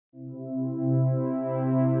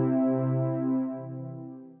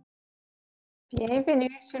Bienvenue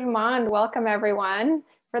tout le monde. Welcome everyone.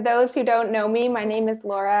 For those who don't know me, my name is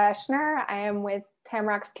Laura Schnurr. I am with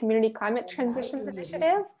Tamarack's Community Climate Transitions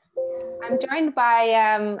Initiative. I'm joined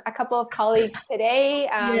by a couple of colleagues today,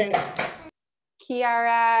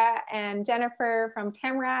 Kiara and Jennifer from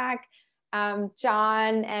Tamarack,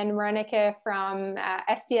 John and Veronica from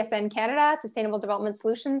SDSN Canada, Sustainable Development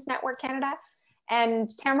Solutions Network Canada. And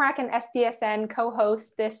Tamarack and SDSN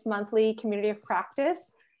co-host this monthly community of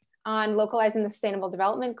practice on localizing the Sustainable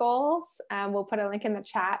Development Goals. We'll put a link in the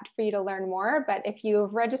chat for you to learn more, but if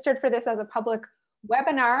you've registered for this as a public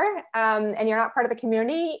webinar and you're not part of the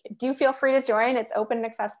community, do feel free to join. It's open and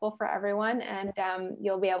accessible for everyone, and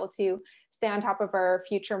you'll be able to stay on top of our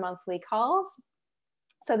future monthly calls.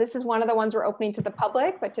 So this is one of the ones we're opening to the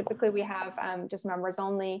public, but typically we have just members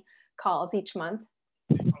only calls each month.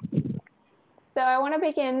 So I want to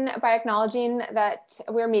begin by acknowledging that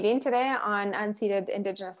we're meeting today on unceded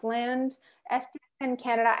Indigenous land. SDSN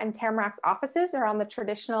Canada and Tamarack's offices are on the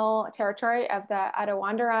traditional territory of the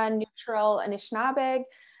Attawandaron, Neutral, Anishinaabe,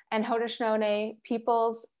 and Haudenosaunee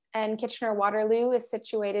peoples, and Kitchener-Waterloo is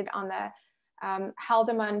situated on the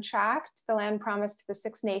Haldimand Tract, the land promised to the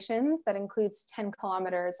Six Nations that includes 10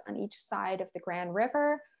 kilometers on each side of the Grand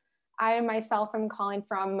River. I myself am calling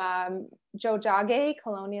from Tiohtià:ke,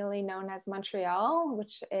 colonially known as Montreal,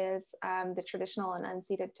 which is the traditional and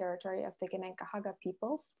unceded territory of the Kanien'kehá:ka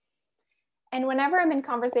peoples. And whenever I'm in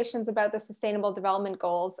conversations about the Sustainable Development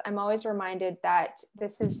Goals, I'm always reminded that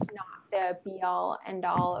this is not the be-all,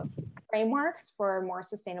 end-all of frameworks for a more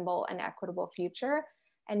sustainable and equitable future.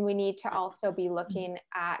 And we need to also be looking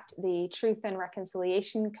at the Truth and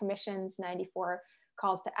Reconciliation Commission's 94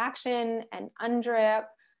 calls to action, and UNDRIP,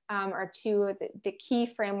 are two of the key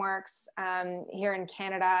frameworks here in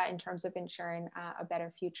Canada in terms of ensuring a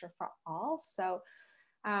better future for all. So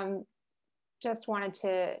just wanted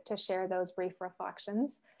to share those brief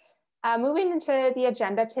reflections. Moving into the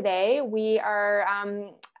agenda today, we are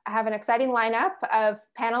have an exciting lineup of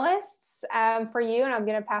panelists for you, and I'm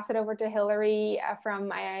going to pass it over to Hillary from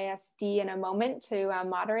IISD in a moment to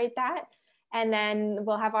moderate that. And then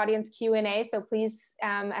we'll have audience Q&A. So please,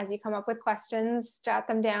 as you come up with questions, jot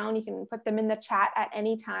them down. You can put them in the chat at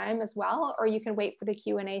any time as well, or you can wait for the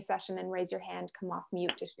Q&A session and raise your hand, come off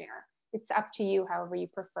mute to share. It's up to you, however you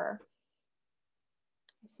prefer.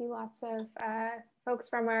 I see lots of folks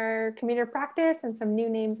from our community of practice and some new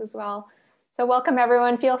names as well. So welcome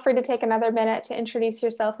everyone. Feel free to take another minute to introduce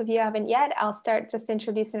yourself if you haven't yet. I'll start just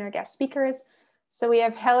introducing our guest speakers. So we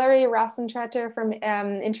have Hilary Rossentreter from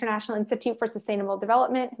International Institute for Sustainable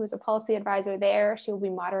Development, who is a policy advisor there. She will be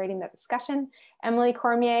moderating the discussion. Emily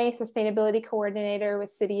Cormier, Sustainability Coordinator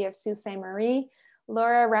with City of Sault Ste. Marie.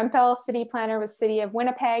 Laura Rempel, City Planner with City of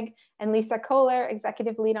Winnipeg. And Lisa Kohler,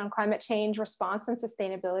 Executive Lead on Climate Change, Response and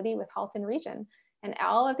Sustainability with Halton Region. And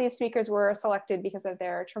all of these speakers were selected because of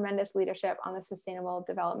their tremendous leadership on the Sustainable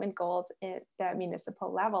Development Goals at the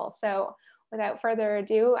municipal level. So without further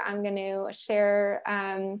ado, I'm going to share,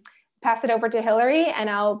 pass it over to Hillary, and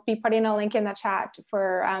I'll be putting a link in the chat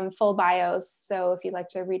for full bios. So if you'd like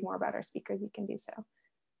to read more about our speakers, you can do so.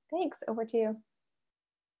 Thanks, over to you.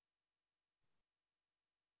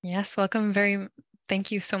 Yes, welcome.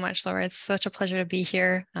 Thank you so much, Laura. It's such a pleasure to be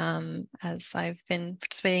here, as I've been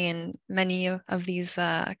participating in many of these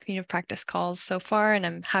community of practice calls so far, and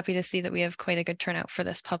I'm happy to see that we have quite a good turnout for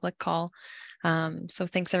this public call. So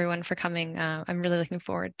thanks everyone for coming. I'm really looking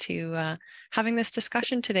forward to having this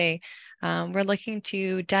discussion today. We're looking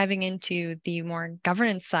to diving into the more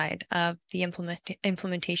governance side of the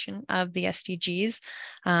implementation of the SDGs,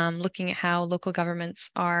 looking at how local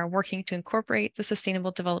governments are working to incorporate the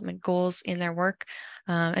Sustainable Development Goals in their work,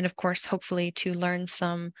 and of course, hopefully to learn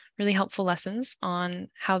some really helpful lessons on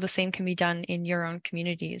how the same can be done in your own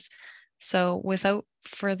communities. So without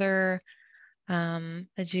further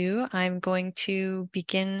ado, I'm going to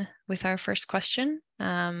begin with our first question.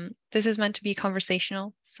 This is meant to be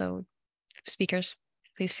conversational, so speakers,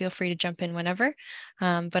 please feel free to jump in whenever.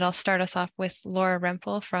 But I'll start us off with Laura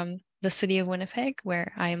Rempel from the City of Winnipeg,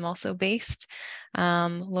 where I am also based.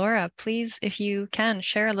 Laura, please, if you can,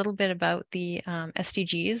 share a little bit about the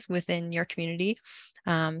SDGs within your community,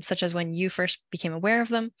 such as when you first became aware of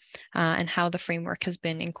them and how the framework has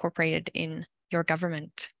been incorporated in your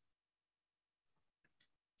government.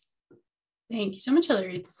 Thank you so much,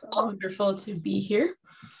 Hillary. It's wonderful to be here.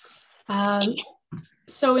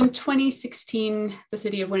 So in 2016, the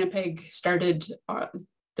City of Winnipeg started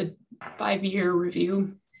the 5-year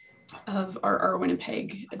review of our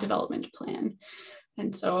Winnipeg development plan.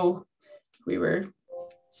 And so we were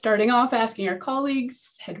starting off asking our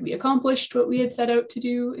colleagues, had we accomplished what we had set out to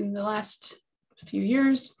do in the last few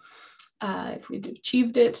years? if we'd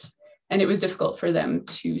achieved it, and it was difficult for them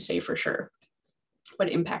to say for sure what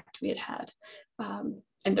impact we had had.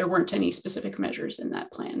 And there weren't any specific measures in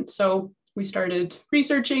that plan. So we started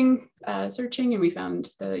researching, searching, and we found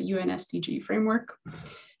the UN SDG framework.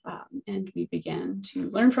 And we began to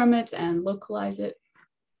learn from it and localize it.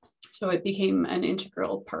 So it became an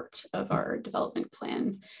integral part of our development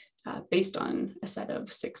plan based on a set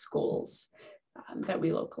of 6 goals that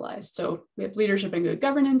we localized. So we have leadership and good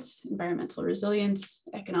governance, environmental resilience,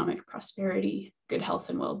 economic prosperity, good health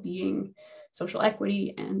and well-being, social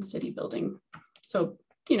equity, and city building. So,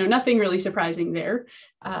 you know, nothing really surprising there,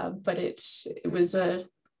 but it was a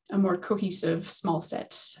more cohesive small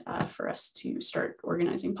set for us to start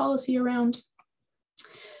organizing policy around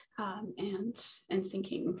and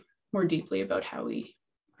thinking more deeply about how we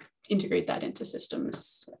integrate that into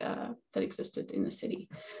systems that existed in the city.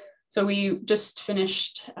 So we just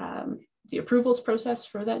finished the approvals process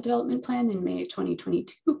for that development plan in May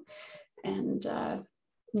 2022. And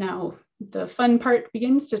now the fun part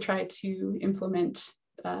begins to try to implement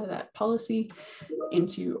that policy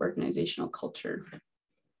into organizational culture.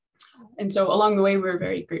 And so along the way, we're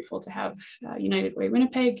very grateful to have United Way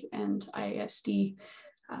Winnipeg and ISD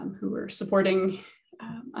who were supporting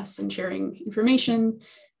us in sharing information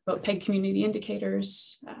about PEG community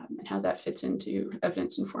indicators and how that fits into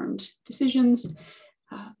evidence-informed decisions.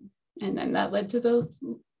 And then that led to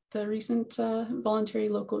the recent voluntary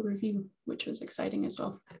local review, which was exciting as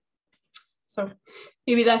well. So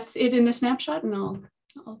maybe that's it in a snapshot, and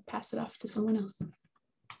I'll pass it off to someone else.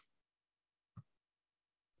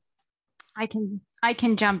 I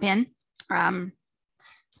can jump in.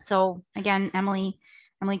 So again, Emily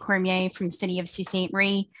Cormier from the city of Sault Ste.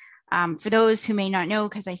 Marie. For those who may not know,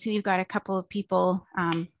 because I see we've got a couple of people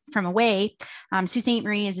from away, Sault Ste.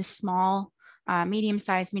 Marie is a small,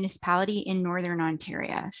 medium-sized municipality in Northern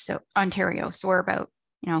Ontario. So we're about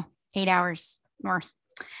 8 hours north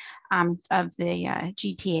of the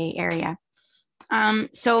GTA area.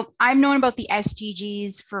 So I've known about the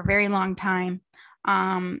SDGs for a very long time.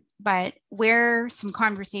 But where some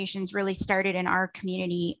conversations really started in our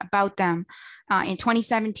community about them, in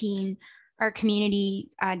 2017, our community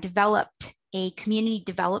developed a community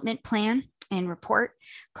development plan and report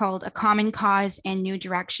called A Common Cause and New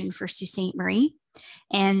Direction for Sault Ste. Marie.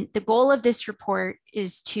 And the goal of this report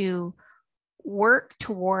is to work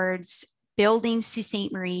towards building Sault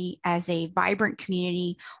Ste. Marie as a vibrant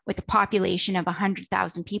community with a population of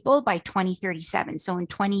 100,000 people by 2037. So in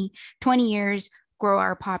 20 years, grow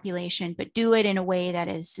our population, but do it in a way that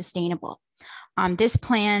is sustainable. This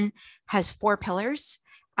plan has 4 pillars,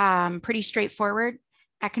 pretty straightforward: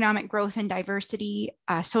 economic growth and diversity,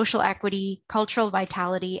 social equity, cultural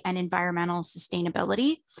vitality, and environmental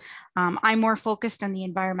sustainability. I'm more focused on the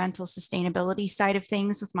environmental sustainability side of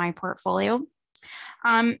things with my portfolio.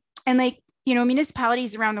 And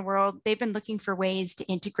municipalities around the world, they've been looking for ways to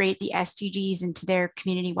integrate the SDGs into their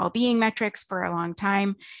community well-being metrics for a long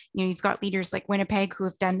time. You've got leaders like Winnipeg who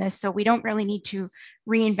have done this, so we don't really need to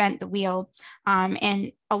reinvent the wheel.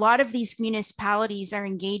 And a lot of these municipalities are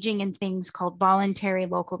engaging in things called voluntary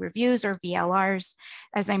local reviews, or VLRs,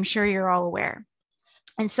 as I'm sure you're all aware.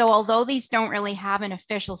 And so although these don't really have an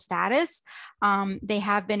official status, they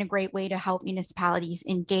have been a great way to help municipalities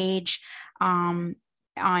engage on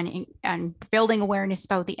building awareness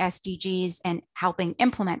about the SDGs and helping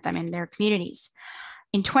implement them in their communities.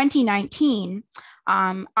 In 2019,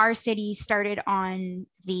 our city started on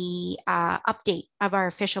the update of our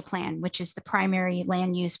official plan, which is the primary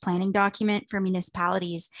land use planning document for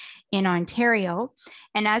municipalities in Ontario.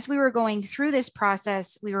 And as we were going through this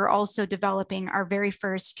process, we were also developing our very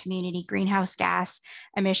first community greenhouse gas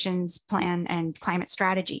emissions plan and climate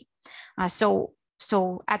strategy.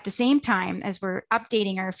 So at the same time as we're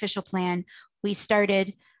updating our official plan, we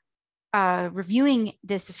started reviewing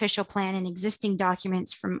this official plan and existing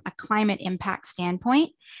documents from a climate impact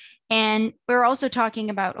standpoint. And we're also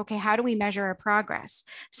talking about, okay, how do we measure our progress?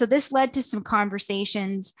 So this led to some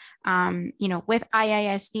conversations, with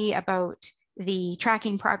IISD about the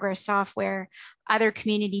tracking progress software, other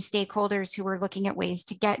community stakeholders who were looking at ways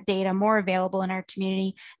to get data more available in our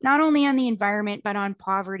community, not only on the environment, but on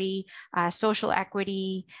poverty, social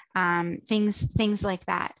equity, things like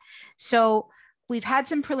that. So we've had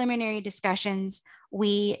some preliminary discussions.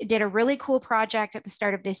 We did a really cool project at the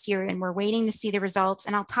start of this year, and we're waiting to see the results.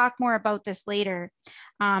 And I'll talk more about this later.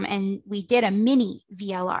 And we did a mini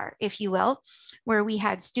VLR, if you will, where we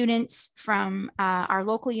had students from our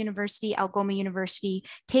local university, Algoma University,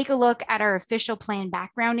 take a look at our official plan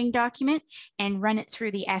backgrounding document and run it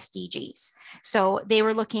through the SDGs. So they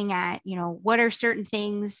were looking at, what are certain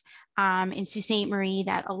things in Sault Ste. Marie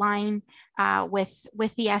that align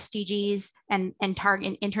with the SDGs and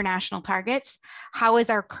target international targets? How is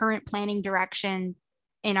our current planning direction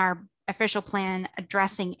in our official plan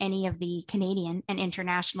addressing any of the Canadian and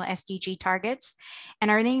international SDG targets?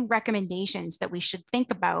 And are there any recommendations that we should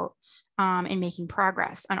think about in making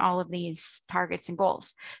progress on all of these targets and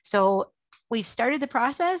goals? So we've started the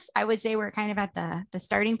process. I would say we're kind of at the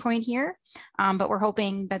starting point here, but we're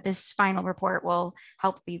hoping that this final report will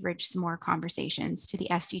help leverage some more conversations to the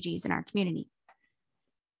SDGs in our community.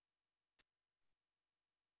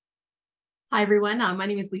 Hi, everyone. My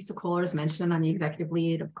name is Lisa Kohler, as mentioned. I'm the Executive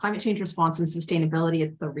Lead of Climate Change Response and Sustainability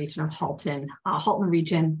at the region of Halton. Halton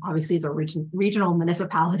Region, obviously, is a regional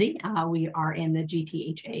municipality. We are in the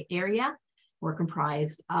GTHA area. We're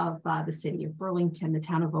comprised of the city of Burlington, the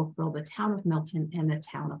town of Oakville, the town of Milton, and the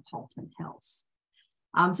town of Halton Hills.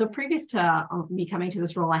 So previous to me coming to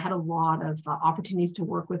this role, I had a lot of opportunities to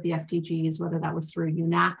work with the SDGs, whether that was through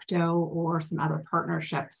UNACTO or some other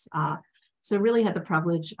partnerships. So really had the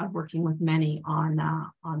privilege of working with many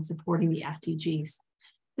on supporting the SDGs.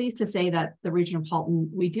 Pleased to say that the region of Halton,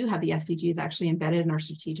 we do have the SDGs actually embedded in our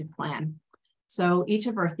strategic plan. So each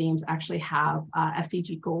of our themes actually have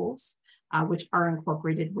SDG goals, which are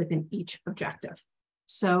incorporated within each objective.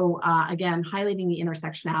 So again, highlighting the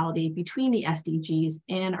intersectionality between the SDGs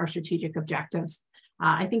and our strategic objectives,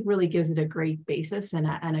 I think really gives it a great basis and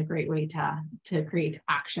a great way to create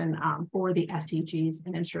action for the SDGs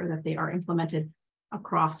and ensure that they are implemented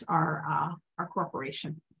across our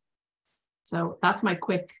corporation. So that's my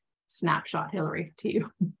quick snapshot, Hillary, to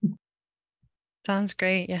you. Sounds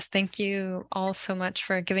great. Yes, thank you all so much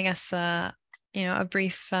for giving us a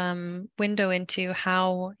brief window into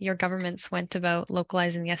how your governments went about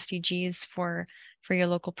localizing the SDGs for your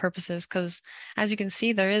local purposes. Because as you can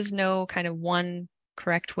see, there is no kind of one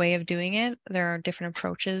correct way of doing it. There are different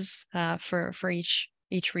approaches for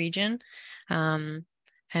each region, and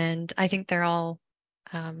I think they're all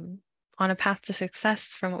on a path to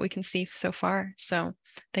success from what we can see so far. So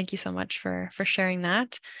thank you so much for sharing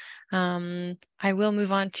that. I will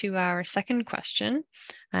move on to our second question,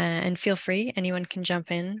 and feel free, anyone can jump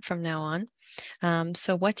in from now on.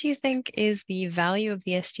 So what do you think is the value of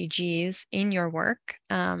the SDGs in your work,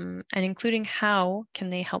 and including how can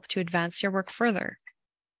they help to advance your work further?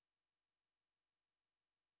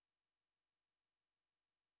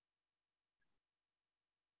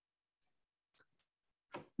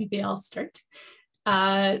 Maybe I'll start.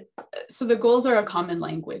 So the goals are a common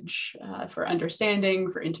language for understanding,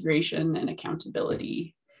 for integration and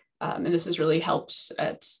accountability. And this has really helped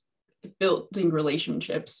at building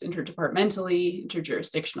relationships interdepartmentally,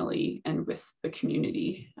 interjurisdictionally, and with the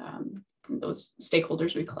community, those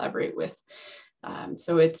stakeholders we collaborate with.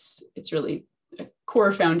 So it's really a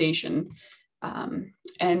core foundation.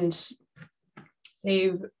 And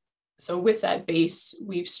so with that base,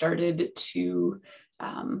 we've started to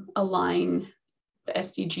align the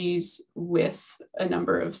SDGs with a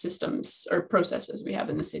number of systems or processes we have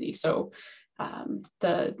in the city. So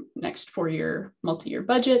the next 4-year multi-year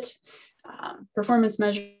budget, performance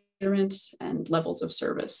measurements, and levels of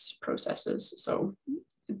service processes. So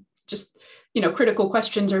just, critical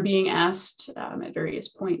questions are being asked at various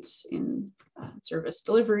points in service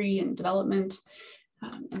delivery and development.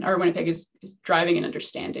 And our Winnipeg is driving and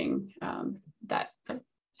understanding that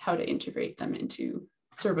how to integrate them into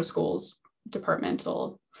service goals,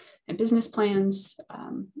 departmental and business plans.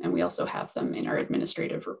 And we also have them in our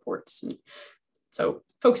administrative reports. And so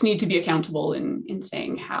folks need to be accountable in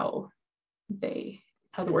saying how the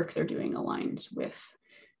work they're doing aligns with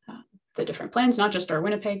the different plans, not just our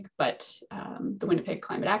Winnipeg, but the Winnipeg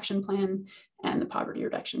Climate Action Plan and the Poverty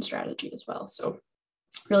Reduction Strategy as well. So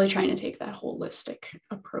really trying to take that holistic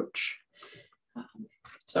approach.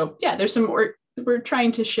 So yeah, there's some work. We're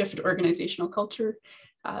trying to shift organizational culture,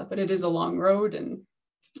 but it is a long road. And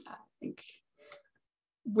I think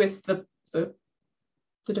with the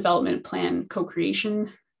development plan co-creation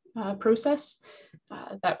process,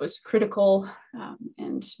 that was critical,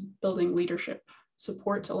 and building leadership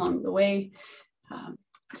support along the way.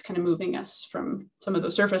 It's kind of moving us from some of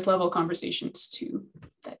those surface level conversations to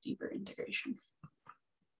that deeper integration.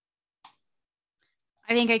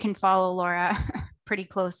 I think I can follow Laura pretty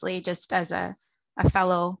closely, just as a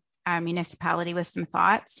fellow municipality with some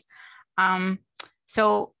thoughts.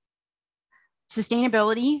 So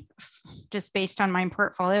sustainability, just based on my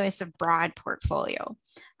portfolio, is a broad portfolio.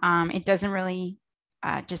 It doesn't really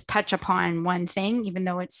just touch upon one thing, even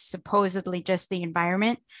though it's supposedly just the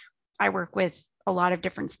environment. I work with a lot of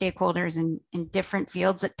different stakeholders in different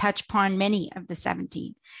fields that touch upon many of the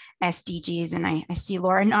 17 SDGs. And I see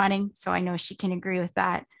Laura nodding, so I know she can agree with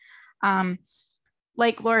that.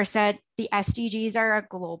 Like Laura said, the SDGs are a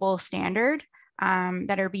global standard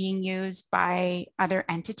that are being used by other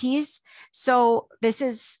entities. So this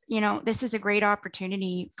is a great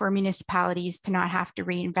opportunity for municipalities to not have to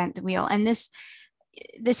reinvent the wheel. And this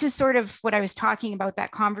is sort of what I was talking about,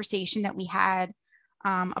 that conversation that we had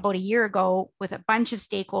about a year ago with a bunch of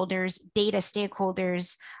stakeholders, data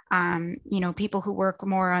stakeholders, people who work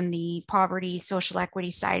more on the poverty, social equity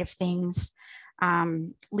side of things,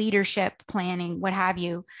 leadership, planning, what have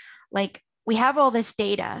you. Like, we have all this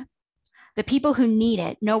data. The people who need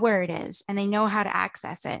it know where it is and they know how to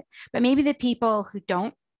access it. But maybe the people who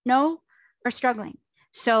don't know are struggling.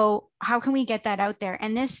 So how can we get that out there?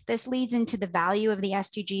 And this leads into the value of the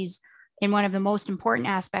SDGs in one of the most important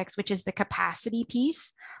aspects, which is the capacity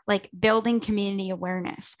piece, like building community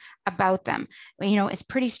awareness about them. It's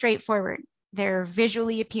pretty straightforward. They're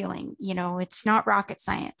visually appealing. It's not rocket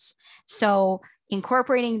science. So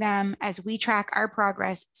incorporating them as we track our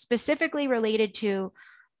progress, specifically related to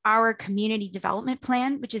our community development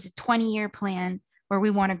plan, which is a 20-year plan where we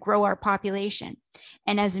want to grow our population.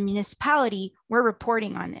 And as a municipality, we're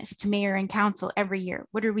reporting on this to mayor and council every year.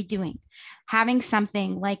 What are we doing? Having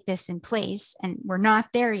something like this in place, and we're not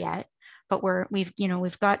there yet, but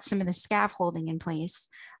we've got some of the scaffolding in place,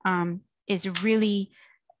 is really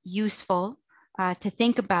useful to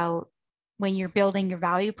think about when you're building your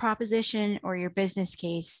value proposition or your business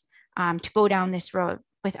case to go down this road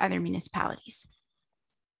with other municipalities.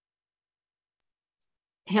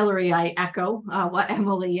 Hillary, I echo what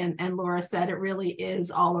Emily and Laura said. It really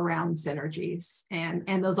is all around synergies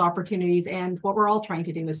and those opportunities. And what we're all trying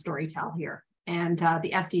to do is storytell here. And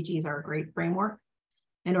the SDGs are a great framework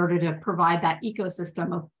in order to provide that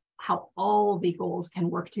ecosystem of how all the goals can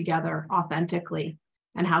work together authentically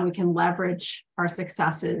and how we can leverage our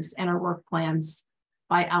successes and our work plans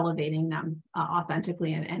by elevating them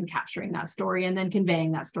authentically and capturing that story and then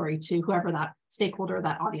conveying that story to whoever that stakeholder,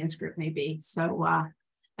 that audience group may be. So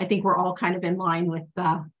I think we're all kind of in line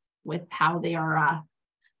with how they are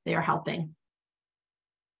helping.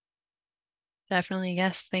 Definitely,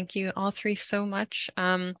 yes. Thank you all three so much.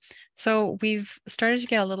 So we've started to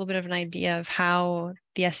get a little bit of an idea of how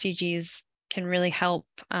the SDGs can really help.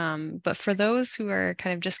 But for those who are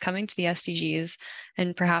kind of just coming to the SDGs,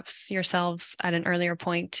 and perhaps yourselves at an earlier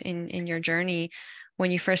point in your journey, when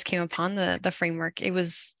you first came upon the framework, it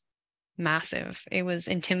was massive. It was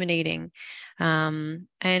intimidating.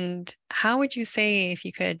 And how would you say, if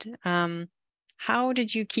you could, how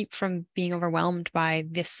did you keep from being overwhelmed by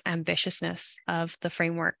this ambitiousness of the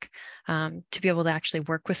framework to be able to actually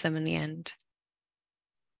work with them in the end?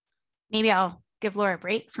 Maybe I'll give Laura a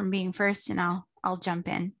break from being first and I'll jump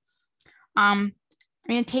in. I'm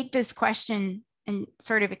going to take this question and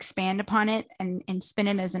sort of expand upon it and spin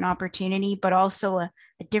it as an opportunity, but also a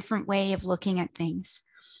different way of looking at things.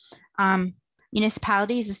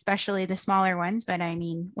 Municipalities, especially the smaller ones, but I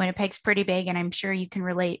mean, Winnipeg's pretty big and I'm sure you can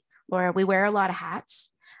relate, Laura, we wear a lot of hats.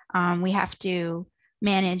 We have to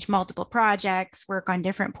manage multiple projects, work on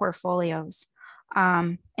different portfolios.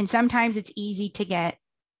 And sometimes it's easy to get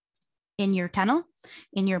in your tunnel,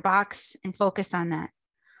 in your box, and focus on that.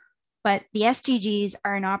 But the SDGs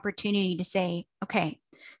are an opportunity to say, okay,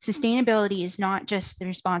 sustainability is not just the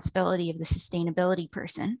responsibility of the sustainability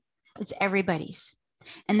person, it's everybody's.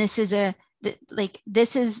 And this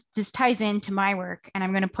ties into my work, and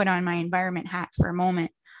I'm going to put on my environment hat for a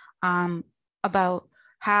moment, about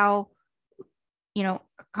how, a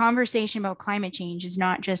conversation about climate change is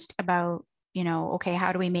not just about, okay,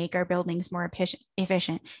 how do we make our buildings more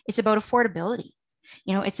efficient? It's about affordability.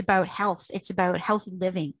 It's about health. It's about healthy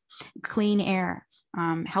living, clean air,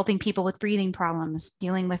 helping people with breathing problems,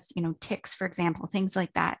 dealing with, ticks, for example, things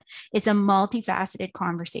like that. It's a multifaceted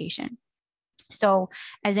conversation. So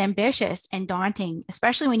as ambitious and daunting,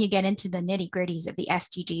 especially when you get into the nitty gritties of the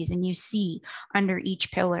SDGs and you see under each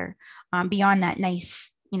pillar, beyond that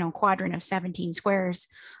nice, quadrant of 17 squares,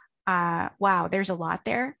 wow, there's a lot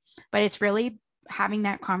there, but it's really having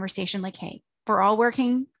that conversation like, hey, we're all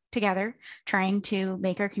working together, trying to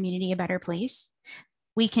make our community a better place.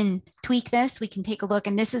 We can tweak this, we can take a look,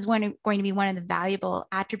 and this is going to be one of the valuable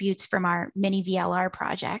attributes from our mini VLR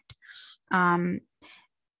project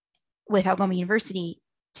with Algoma University,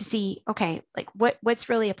 to see, okay, like what's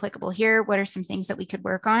really applicable here? What are some things that we could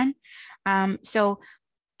work on? So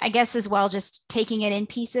I guess as well, just taking it in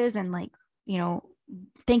pieces and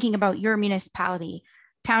thinking about your municipality.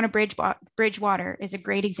 Town of Bridgewater is a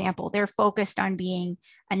great example. They're focused on being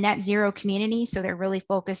a net zero community. So they're really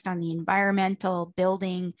focused on the environmental,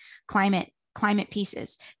 building, climate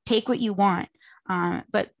pieces. Take what you want,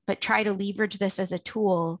 but try to leverage this as a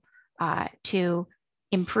tool to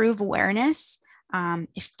improve awareness,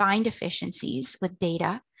 find efficiencies with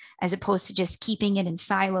data, as opposed to just keeping it in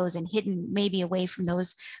silos and hidden maybe away from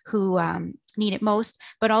those who need it most,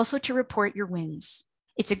 but also to report your wins.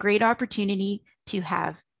 It's a great opportunity to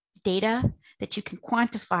have data that you can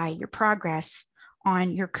quantify your progress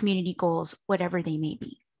on your community goals, whatever they may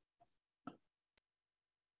be.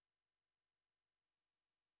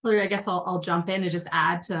 I guess I'll jump in and just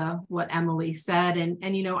add to what Emily said.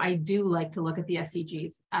 And you know, I do like to look at the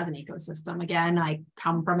SDGs as an ecosystem. Again, I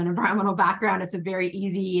come from an environmental background. It's an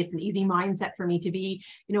easy mindset for me to be,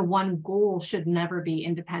 you know, one goal should never be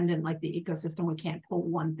independent like the ecosystem. We can't pull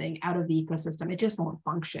one thing out of the ecosystem. It just won't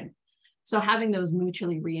function. So having those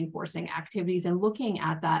mutually reinforcing activities and looking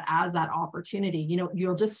at that as that opportunity, you know,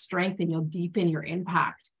 you'll just strengthen, you'll deepen your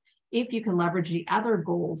impact if you can leverage the other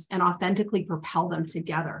goals and authentically propel them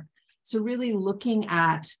together. So really looking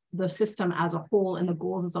at the system as a whole and the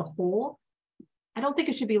goals as a whole, I don't think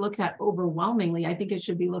it should be looked at overwhelmingly. I think it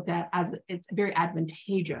should be looked at as it's very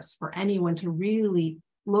advantageous for anyone to really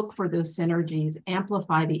look for those synergies,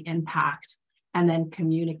 amplify the impact, and then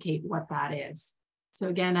communicate what that is. So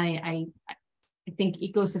again, I think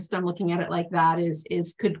ecosystem, looking at it like that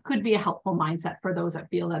could be a helpful mindset for those that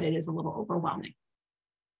feel that it is a little overwhelming.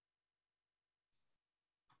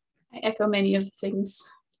 I echo many of the things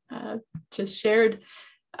just shared.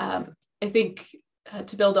 I think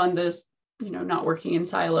to build on this, you know, not working in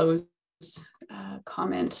silos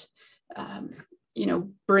comment, you know,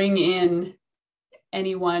 bring in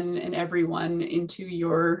anyone and everyone into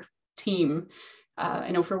your team.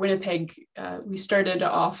 I know for Winnipeg, we started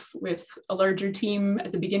off with a larger team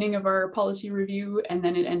at the beginning of our policy review, and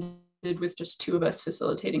then it ended with just two of us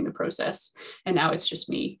facilitating the process, and now it's just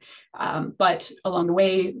me. But along the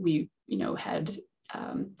way, we, you know, had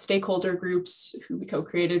stakeholder groups who we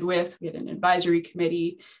co-created with. We had an advisory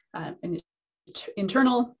committee, an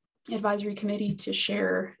internal advisory committee to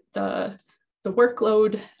share the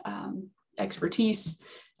workload, expertise,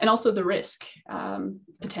 and also the risk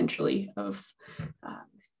potentially of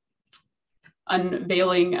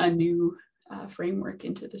unveiling a new framework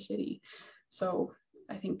into the city. So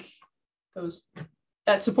I think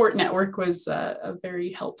that support network was a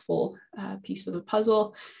very helpful piece of the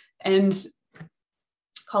puzzle. And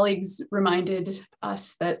colleagues reminded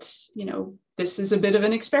us that, you know, this is a bit of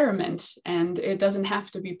an experiment and it doesn't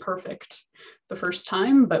have to be perfect the first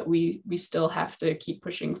time, but we still have to keep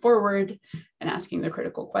pushing forward and asking the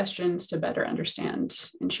critical questions to better understand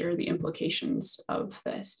and share the implications of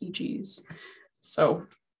the SDGs. So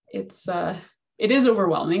it is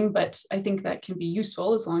overwhelming, but I think that can be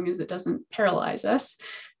useful as long as it doesn't paralyze us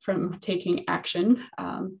from taking action.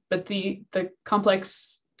 But the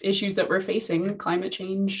complex issues that we're facing, climate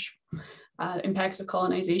change, impacts of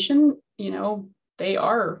colonization, you know, they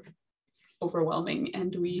are overwhelming,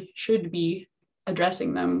 and we should be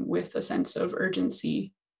addressing them with a sense of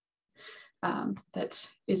urgency that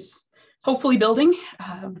is hopefully building,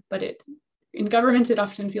 but in government, it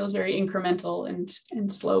often feels very incremental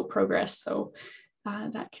and slow progress. So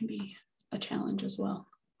that can be a challenge as well.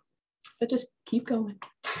 But just keep going.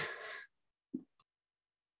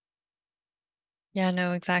 Yeah,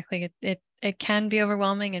 no, exactly. It can be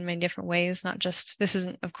overwhelming in many different ways. Not just, this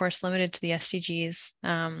isn't, of course, limited to the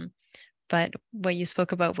SDGs, but what you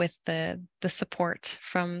spoke about with the support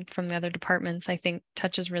from the other departments, I think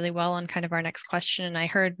touches really well on kind of our next question. And I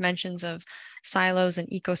heard mentions of silos and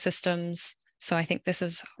ecosystems. So I think this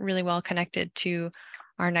is really well connected to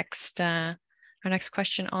our next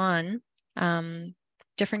question on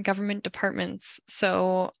different government departments.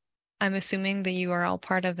 So I'm assuming that you are all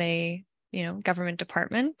part of a, you know, government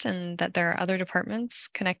department, and that there are other departments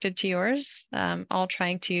connected to yours, all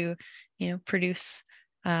trying to, you know, produce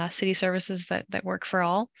city services that work for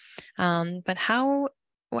all. But how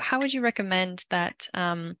would you recommend that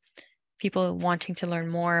people wanting to learn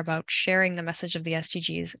more about sharing the message of the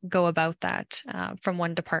SDGs go about that from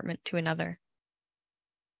one department to another?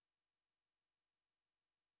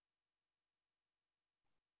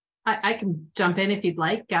 I can jump in if you'd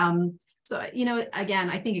like. So, you know, again,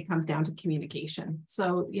 I think it comes down to communication.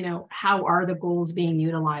 So, you know, how are the goals being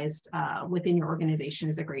utilized within your organization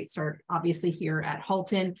is a great start. Obviously, here at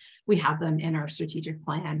Halton, we have them in our strategic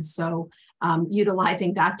plan. So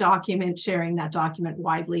utilizing that document, sharing that document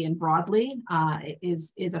widely and broadly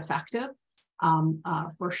is effective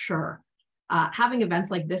for sure. Having events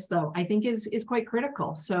like this, though, I think is quite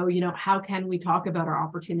critical. So, you know, how can we talk about our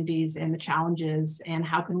opportunities and the challenges, and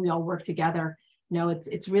how can we all work together? You know,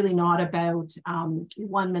 it's really not about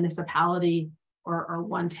one municipality or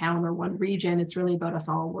one town or one region. It's really about us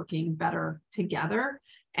all working better together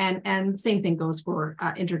And same thing goes for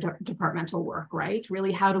interdepartmental work, right?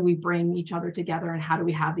 Really, how do we bring each other together, and how do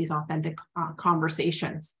we have these authentic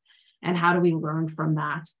conversations, and how do we learn from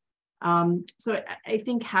that? So I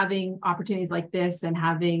think having opportunities like this, and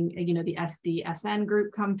having, the SDSN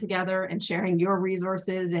group come together and sharing your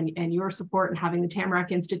resources and your support, and having the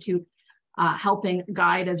Tamarack Institute helping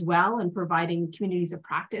guide as well, and providing communities of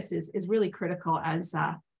practice is really critical as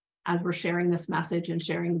we're sharing this message and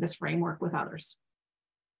sharing this framework with others.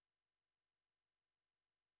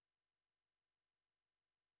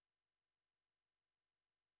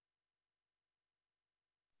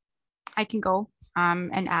 I can go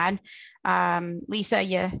and add. Lisa,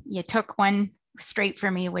 you took one straight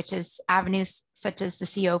for me, which is avenues such as the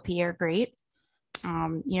COP are great.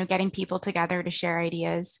 Getting people together to share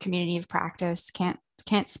ideas, community of practice.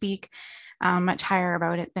 Can't speak much higher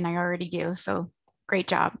about it than I already do. So great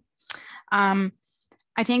job. I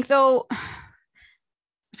think though,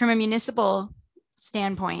 from a municipal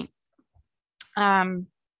standpoint,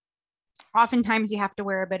 oftentimes you have to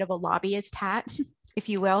wear a bit of a lobbyist hat, if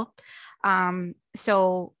you will.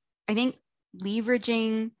 So I think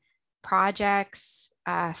leveraging projects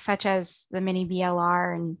such as the mini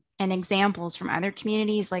BLR and examples from other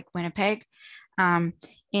communities like Winnipeg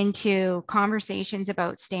into conversations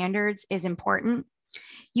about standards is important.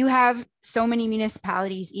 You have so many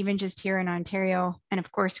municipalities, even just here in Ontario and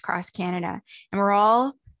of course across Canada, and we're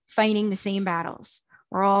all fighting the same battles.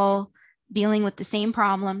 We're all dealing with the same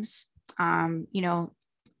problems. Not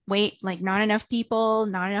enough people,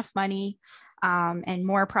 not enough money, and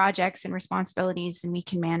more projects and responsibilities than we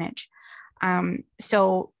can manage.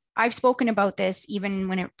 So I've spoken about this even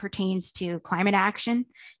when it pertains to climate action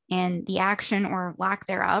and the action or lack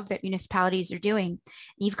thereof that municipalities are doing.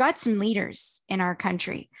 You've got some leaders in our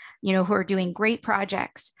country, who are doing great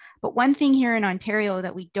projects. But one thing here in Ontario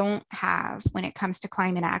that we don't have when it comes to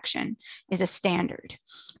climate action is a standard.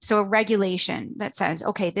 So a regulation that says,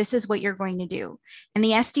 okay, this is what you're going to do. And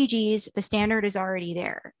the SDGs, the standard is already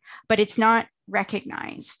there, but it's not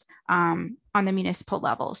recognized on the municipal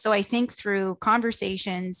level. So I think through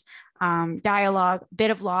conversations, dialogue,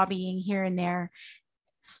 bit of lobbying here and there,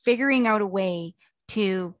 figuring out a way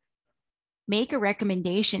to make a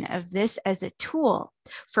recommendation of this as a tool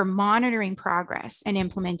for monitoring progress and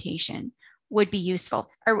implementation would be useful.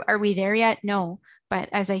 Are we there yet? No. But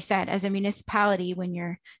as I said, as a municipality, when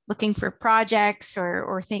you're looking for projects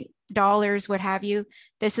or think dollars, what have you,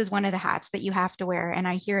 this is one of the hats that you have to wear. And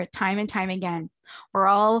I hear it time and time again. We're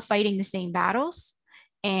all fighting the same battles,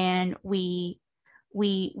 and we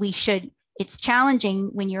should. It's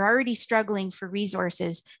challenging when you're already struggling for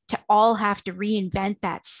resources to all have to reinvent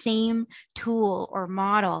that same tool or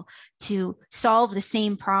model to solve the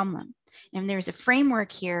same problem. And there's a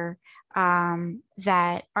framework here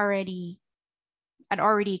that already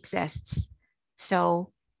exists.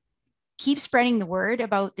 So keep spreading the word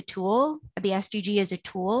about the tool, the SDG as a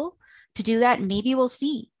tool to do that. Maybe we'll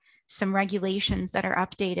see some regulations that are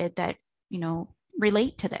updated that,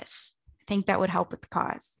 relate to this. I think that would help with the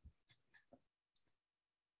cause.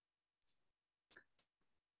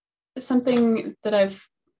 Something that I've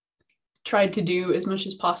tried to do as much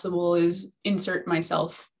as possible is insert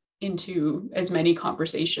myself into as many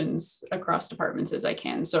conversations across departments as I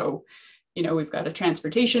can. So, we've got a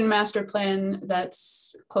transportation master plan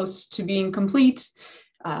that's close to being complete.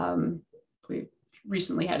 We've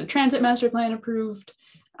recently had a transit master plan approved,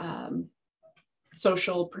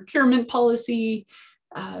 social procurement policy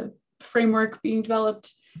framework being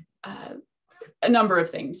developed, a number of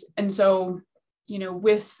things. And so,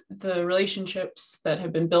 with the relationships that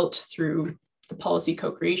have been built through the policy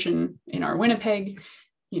co-creation in our Winnipeg,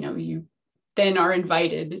 you then are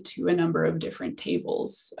invited to a number of different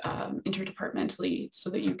tables interdepartmentally so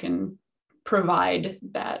that you can provide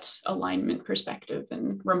that alignment perspective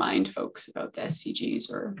and remind folks about the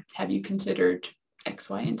SDGs, or have you considered X,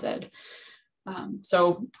 Y, and Z.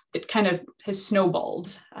 So it kind of has snowballed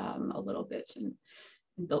a little bit and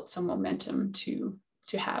built some momentum to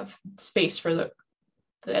have space for the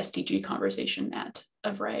SDG conversation at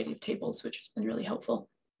a variety of tables, which has been really helpful.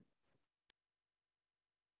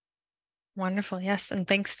 Wonderful. Yes. And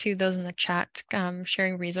thanks to those in the chat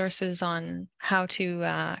sharing resources on how to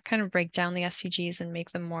kind of break down the SDGs and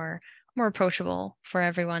make them more approachable for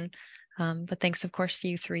everyone. But thanks, of course, to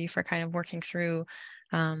you three for kind of working through,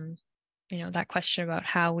 that question about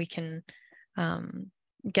how we can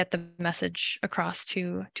get the message across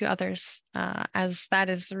to others, as that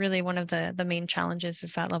is really one of the main challenges,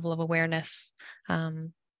 is that level of awareness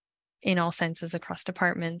in all senses across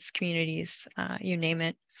departments, communities, you name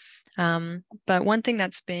it. But one thing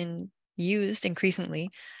that's been used increasingly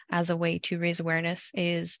as a way to raise awareness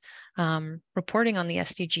is reporting on the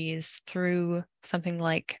SDGs through something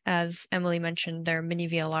like, as Emily mentioned, their mini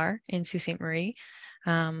VLR in Sault Ste. Marie.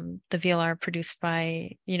 The VLR produced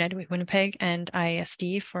by United Way Winnipeg and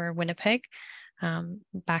ISD for Winnipeg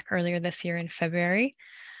back earlier this year in February.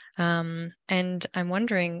 And I'm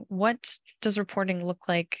wondering, what does reporting look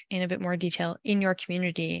like in a bit more detail in your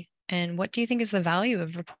community? And what do you think is the value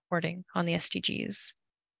of reporting on the SDGs?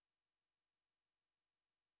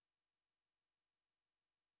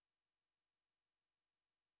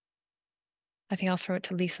 I think I'll throw it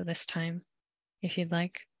to Lisa this time, if you'd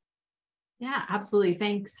like. Yeah, absolutely.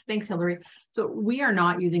 Thanks, Hillary. So we are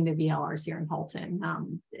not using the VLRs here in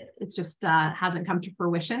Halton. It's just hasn't come to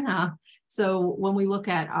fruition. So when we look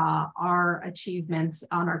at our achievements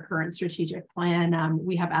on our current strategic plan,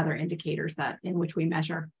 we have other indicators in which we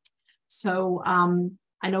measure. So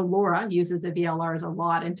I know Laura uses the VLRs a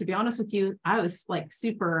lot. And to be honest with you, I was like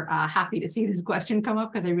super happy to see this question come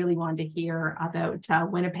up because I really wanted to hear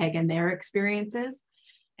about Winnipeg and their experiences,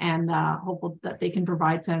 and hopeful that they can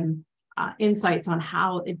provide some insights on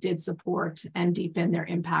how it did support and deepen their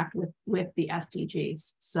impact with the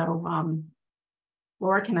SDGs. So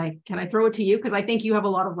Laura, can I throw it to you? Because I think you have a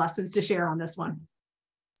lot of lessons to share on this one.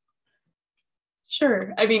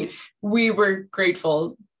 Sure. I mean, we were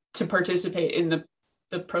grateful to participate in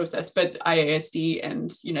the process, but IASD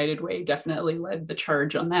and United Way definitely led the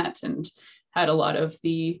charge on that and had a lot of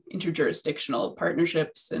the interjurisdictional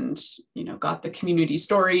partnerships and, got the community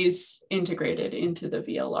stories integrated into the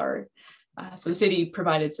VLR. So the city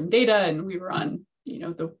provided some data and we were on,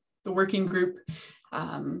 the working group,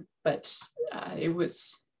 but I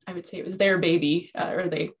would say it was their baby, or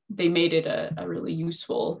they made it a really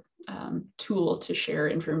useful tool to share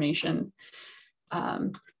information.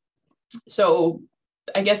 So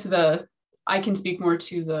I guess I can speak more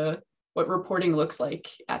to what reporting looks like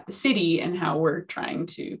at the city and how we're trying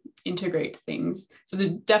to integrate things. So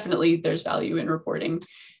there's value in reporting,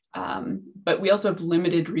 but we also have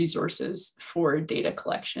limited resources for data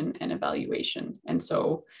collection and evaluation. And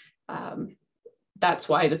so that's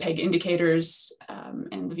why the PEG indicators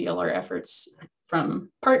and the VLR efforts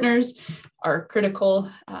from partners are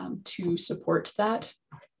critical to support that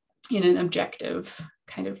in an objective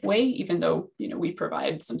kind of way, even though, we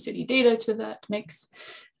provide some city data to that mix.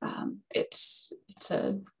 It's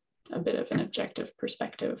a bit of an objective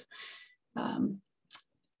perspective. We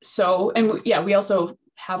also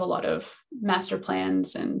have a lot of master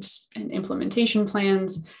plans and implementation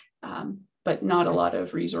plans, but not a lot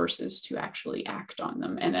of resources to actually act on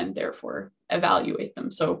them and then therefore evaluate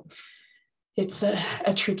them. So it's a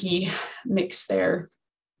tricky mix there.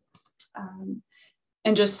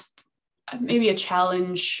 And just maybe a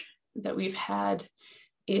challenge that we've had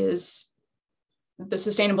is the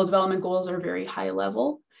sustainable development goals are very high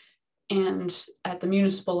level. And at the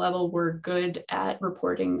municipal level, we're good at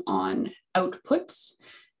reporting on outputs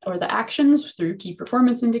or the actions through key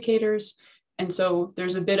performance indicators. And so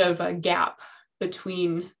there's a bit of a gap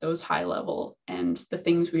between those high level and the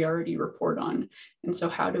things we already report on. And so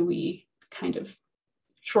how do we kind of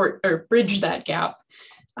bridge that gap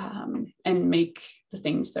and make the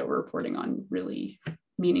things that we're reporting on really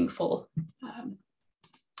meaningful,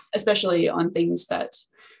 especially on things that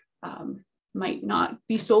might not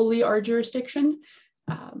be solely our jurisdiction,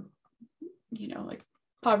 like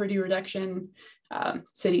poverty reduction.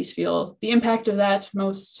 Cities feel the impact of that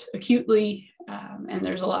most acutely, and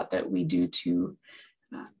there's a lot that we do to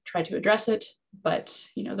try to address it, but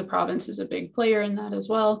the province is a big player in that as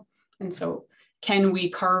well. And so can we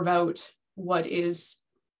carve out what is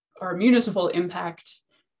our municipal impact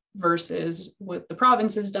versus what the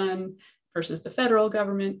province has done versus the federal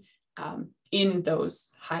government in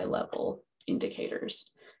those high level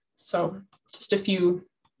indicators? So just a few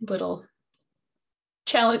little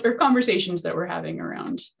challenge or conversations that we're having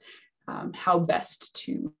around how best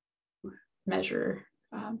to measure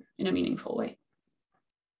in a meaningful way.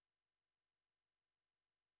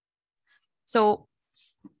 So,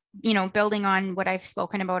 building on what I've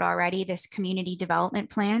spoken about already, this community development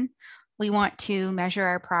plan, we want to measure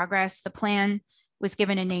our progress. The plan was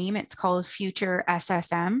given a name. It's called Future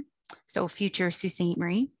SSM. So Future Sault Ste.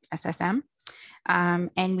 Marie, SSM.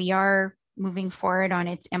 And we are moving forward on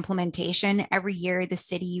its implementation. Every year, the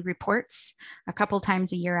city reports a couple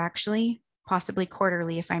times a year, actually, possibly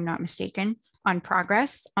quarterly, if I'm not mistaken, on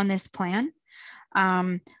progress on this plan.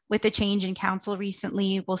 With the change in council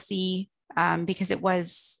recently, we'll see, because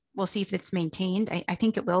we'll see if it's maintained. I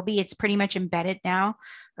think it will be. It's pretty much embedded now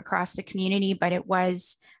across the community, but it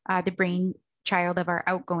was the brainchild of our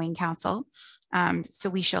outgoing council. So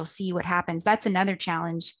we shall see what happens. That's another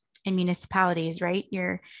challenge in municipalities, right?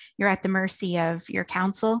 You're at the mercy of your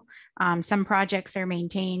council. Some projects are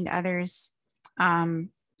maintained, others, you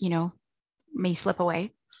know, may slip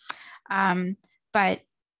away. But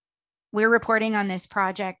we're reporting on this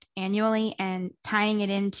project annually and tying it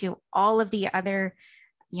into all of the other,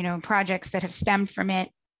 you know, projects that have stemmed from it.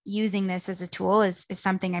 Using this as a tool is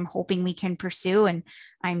something I'm hoping we can pursue, and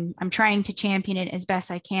I'm trying to champion it as best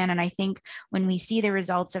I can. And I think when we see the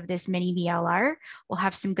results of this mini VLR, we'll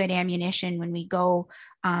have some good ammunition when we go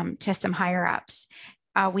to some higher ups.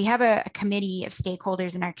 We have a committee of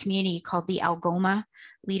stakeholders in our community called the Algoma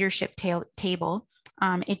Leadership Table.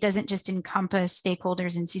 It doesn't just encompass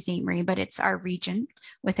stakeholders in Sault Ste. Marie, but it's our region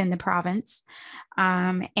within the province.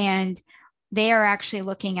 And they are actually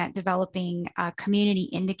looking at developing a community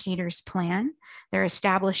indicators plan. They're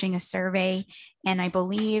establishing a survey, and I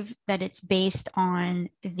believe that it's based on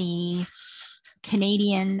the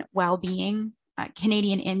Canadian well-being,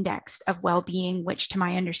 Canadian Index of Well-being, which to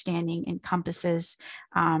my understanding encompasses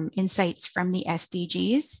insights from the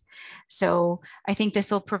SDGs. So I think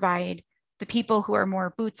this will provide the people who are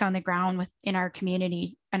more boots on the ground within our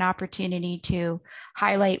community an opportunity to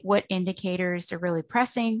highlight what indicators are really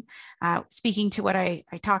pressing. Speaking to what I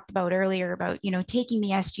talked about earlier about, you know, taking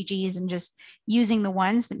the SDGs and just using the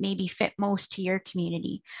ones that maybe fit most to your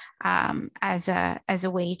community as a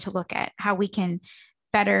way to look at how we can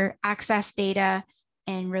better access data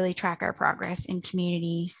and really track our progress in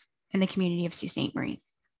communities, in the community of Sault Ste. Marie.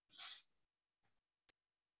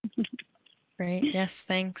 Great. Yes,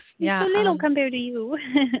 thanks. It's Yeah. so little compared to you.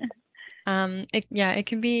 It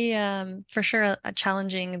can be for sure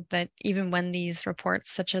challenging that even when these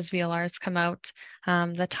reports such as VLRs come out,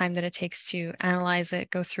 the time that it takes to analyze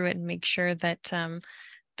it, go through it, and make sure that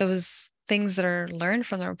those things that are learned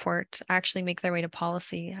from the report actually make their way to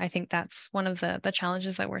policy. I think that's one of the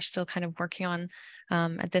challenges that we're still kind of working on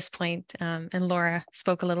at this point. And Laura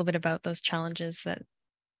spoke a little bit about those challenges that,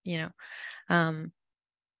 you know,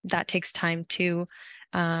 that takes time too.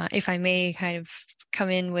 If I may kind of come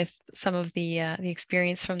in with some of the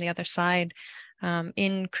experience from the other side,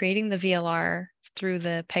 in creating the VLR through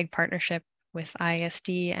the PEG partnership with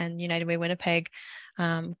ISD and United Way Winnipeg,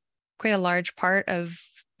 quite a large part of,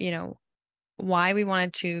 you know, why we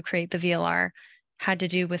wanted to create the VLR had to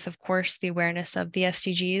do with, of course, the awareness of the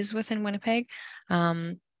SDGs within Winnipeg.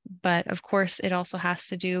 But of course, it also has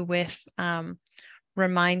to do with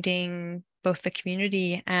reminding both the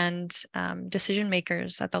community and decision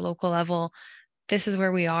makers at the local level, this is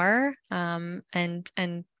where we are, and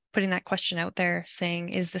putting that question out there, saying,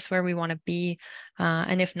 is this where we want to be?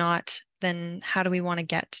 And if not, then how do we want to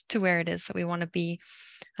get to where it is that we want to be?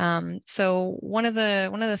 So one of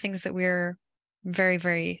the things that we're very,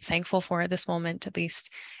 very thankful for at this moment, at least,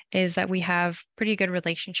 is that we have pretty good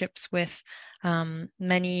relationships with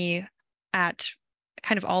many at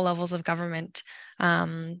kind of all levels of government.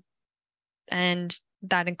 And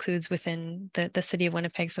that includes within the city of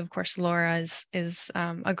Winnipeg. So of course, Laura is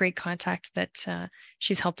a great contact that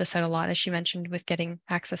she's helped us out a lot, as she mentioned, with getting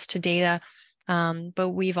access to data. But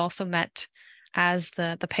we've also met as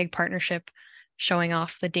the PEG partnership, showing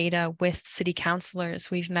off the data with city councillors.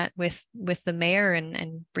 We've met with the mayor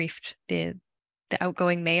and briefed the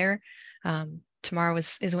outgoing mayor. Tomorrow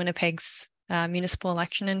is Winnipeg's municipal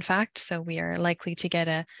election, in fact. So we are likely to get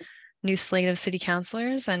a new slate of city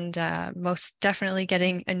councillors, and most definitely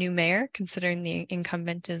getting a new mayor, considering the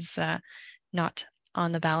incumbent is not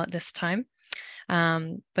on the ballot this time.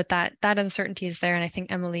 But that uncertainty is there, and I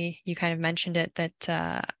think, Emily, you kind of mentioned it,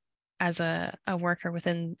 that as a worker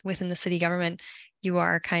within the city government, you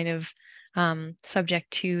are kind of subject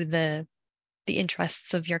to the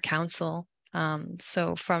interests of your council.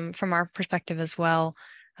 So from our perspective as well,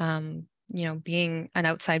 you know, being an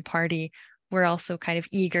outside party, we're also kind of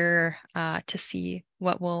eager to see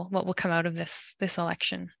what will come out of this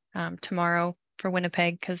election tomorrow for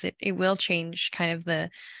Winnipeg, because it will change kind of the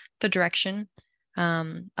direction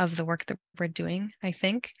of the work that we're doing, I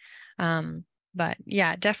think. But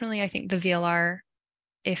yeah, definitely, I think the VLR,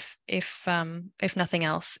 if nothing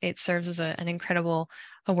else, it serves as an incredible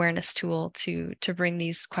awareness tool to bring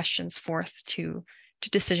these questions forth to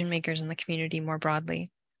decision makers in the community more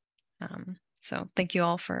broadly. So thank you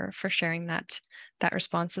all for sharing that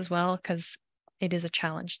response as well, because it is a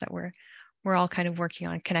challenge that we're all kind of working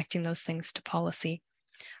on, connecting those things to policy.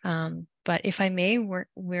 But if I may, we're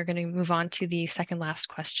going to move on to the second last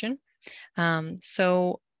question.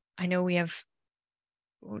 So I know we have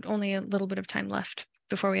only a little bit of time left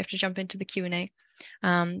before we have to jump into the Q&A.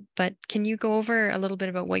 But can you go over a little bit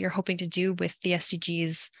about what you're hoping to do with the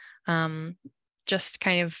SDGs? Just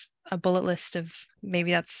kind of a bullet list of,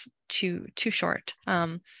 maybe that's too short.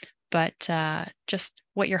 But just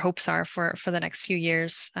what your hopes are for the next few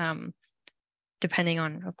years, depending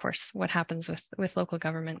on, of course, what happens with local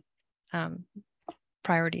government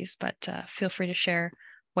priorities. But feel free to share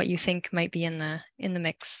what you think might be in the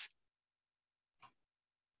mix.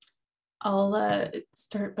 I'll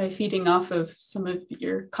start by feeding off of some of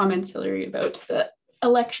your comments, Hillary, about the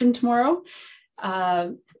election tomorrow.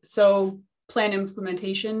 So plan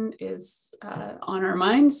implementation is on our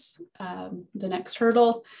minds, the next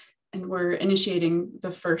hurdle, and we're initiating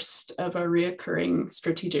the first of a reoccurring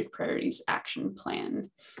strategic priorities action plan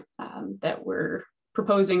that we're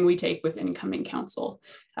proposing we take with incoming council.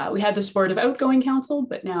 We had the support of outgoing council,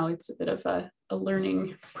 but now it's a bit of a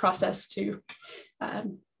learning process to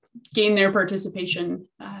gain their participation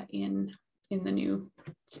in the new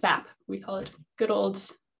SPAP, we call it, good old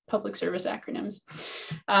public service acronyms.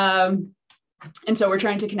 And so we're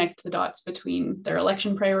trying to connect the dots between their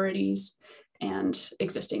election priorities and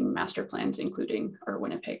existing master plans, including our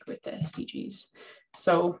Winnipeg with the SDGs.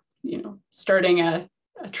 So, you know, starting a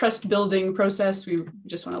trust building process, we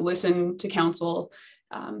just want to listen to council,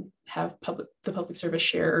 have the public service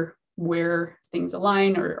share where things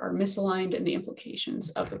align or are misaligned and the implications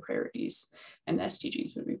of the priorities, and the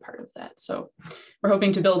SDGs would be part of that. So we're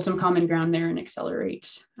hoping to build some common ground there and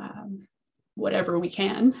accelerate whatever we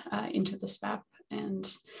can into the SPAP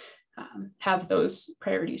and have those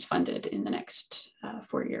priorities funded in the next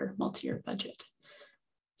 4-year multi-year budget.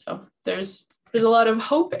 So there's a lot of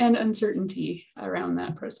hope and uncertainty around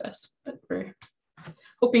that process, but we're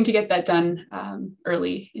hoping to get that done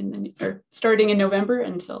early starting in November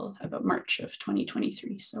until about March of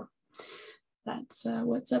 2023. So that's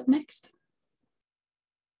what's up next.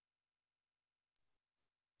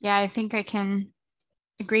 Yeah, I think I can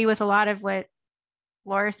agree with a lot of what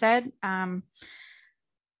Laura said.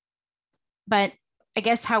 But I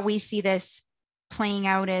guess how we see this playing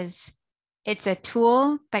out is it's a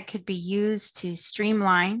tool that could be used to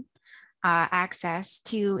streamline access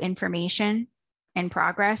to information and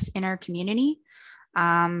progress in our community.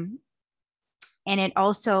 And it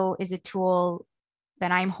also is a tool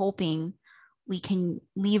that I'm hoping we can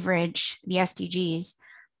leverage the SDGs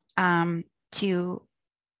to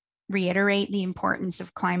reiterate the importance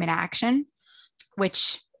of climate action,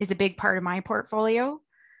 which is a big part of my portfolio.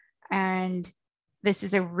 And this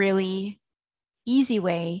is a really easy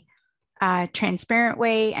way, transparent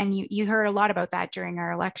way. And you heard a lot about that during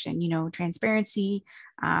our election, you know, transparency,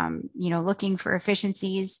 you know, looking for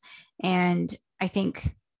efficiencies. And I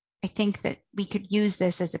think that we could use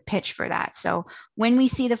this as a pitch for that. So when we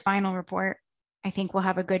see the final report, I think we'll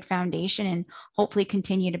have a good foundation and hopefully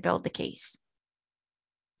continue to build the case.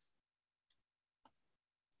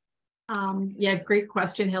 Yeah, great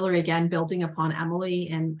question, Hillary. Again, building upon Emily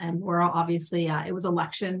and Laura, obviously, it was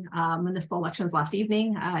municipal elections last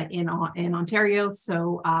evening in Ontario.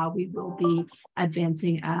 So we will be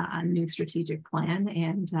advancing a new strategic plan.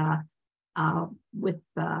 And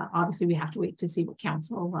obviously, we have to wait to see what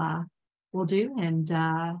council will do. And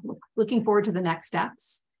looking forward to the next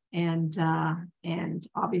steps. And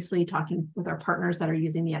obviously talking with our partners that are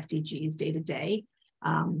using the SDGs day to day.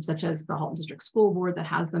 Such as the Halton District School Board that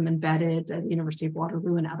has them embedded at the University of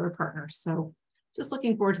Waterloo and other partners. So just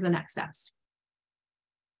looking forward to the next steps.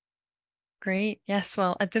 Great. Yes.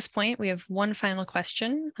 Well, at this point, we have one final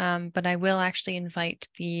question, but I will actually invite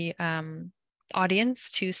the audience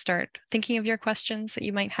to start thinking of your questions that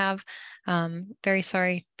you might have. Very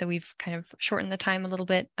sorry that we've kind of shortened the time a little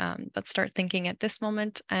bit, but start thinking at this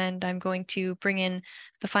moment. And I'm going to bring in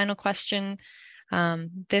the final question.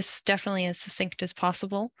 This definitely as succinct as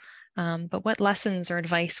possible, but what lessons or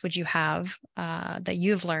advice would you have that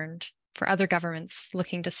you've learned for other governments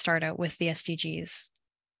looking to start out with the SDGs?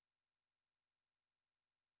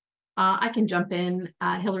 I can jump in,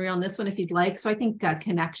 Hillary, on this one if you'd like. So I think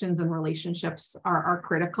connections and relationships are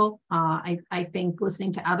critical. I think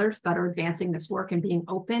listening to others that are advancing this work and being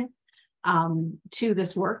open to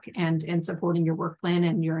this work and supporting your work plan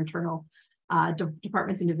and your internal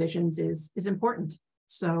departments and divisions is important.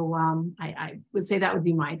 So I would say that would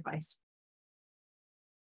be my advice.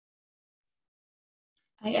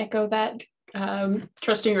 I echo that.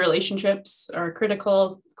 Trusting relationships are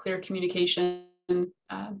critical, clear communication,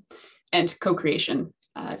 and co-creation.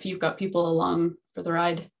 If you've got people along for the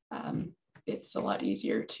ride, it's a lot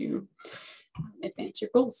easier to advance your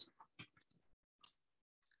goals.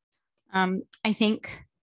 I think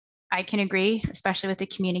I can agree, especially with the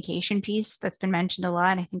communication piece that's been mentioned a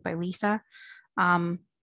lot, I think by Lisa.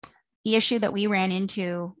 the issue that we ran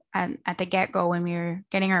into at the get-go when we were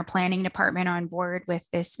getting our planning department on board with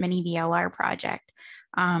this mini VLR project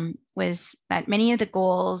was that many of the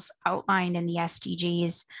goals outlined in the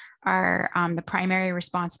SDGs are the primary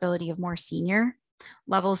responsibility of more senior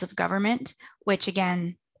levels of government, which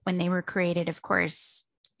again, when they were created, of course,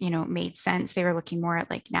 made sense. They were looking more at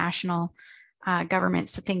like national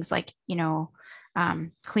governments, so things like,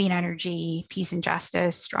 clean energy, peace and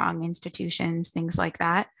justice, strong institutions, things like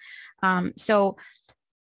that. So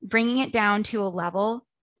bringing it down to a level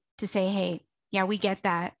to say, hey, yeah, we get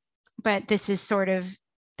that, but this is sort of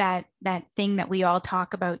that thing that we all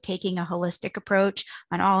talk about, taking a holistic approach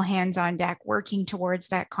on all hands on deck, working towards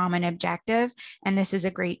that common objective. And this is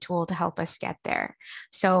a great tool to help us get there.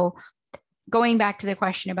 So going back to the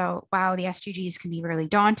question about, wow, the SDGs can be really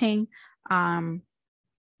daunting.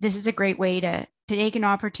 This is a great way to take an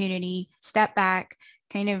opportunity, step back,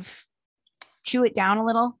 kind of chew it down a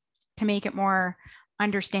little to make it more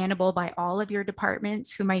understandable by all of your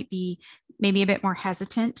departments who might be maybe a bit more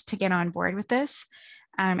hesitant to get on board with this,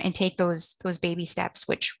 and take those baby steps,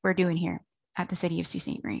 which we're doing here at the City of Sault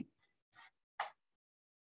Ste. Marie.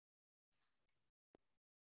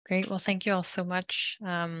 Great. Well, thank you all so much.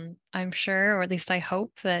 I'm sure, or at least I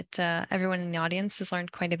hope, that everyone in the audience has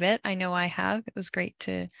learned quite a bit. I know I have. It was great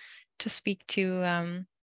to speak to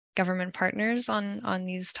government partners on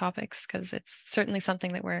these topics, because it's certainly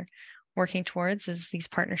something that we're working towards, is these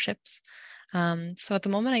partnerships. So at the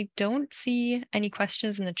moment, I don't see any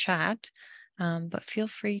questions in the chat, but feel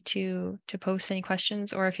free to post any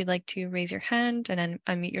questions, or if you'd like to raise your hand and then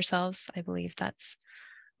unmute yourselves, I believe that's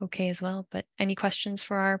okay as well. But any questions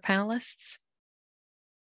for our panelists?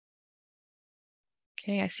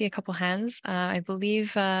 Okay, I see a couple hands. I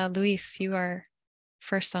believe, Luis, you are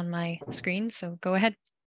first on my screen, so go ahead.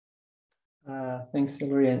 Thanks,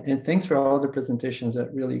 Hillary, and thanks for all the presentations.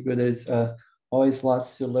 That really good. It's always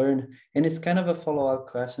lots to learn, and it's kind of a follow-up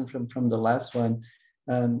question from the last one,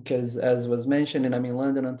 because as was mentioned, and I'm in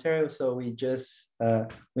London, Ontario, so we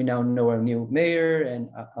now know our new mayor and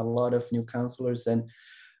a lot of new councillors, and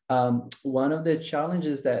one of the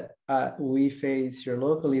challenges that we face here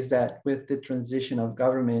locally is that with the transition of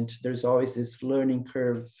government, there's always this learning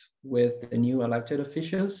curve with the new elected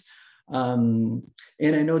officials. And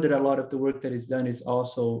I know that a lot of the work that is done is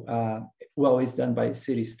also, is done by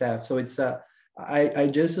city staff. So it's, I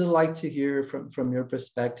just would like to hear from your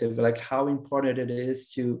perspective, like how important it is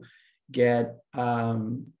to get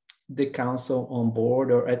the council on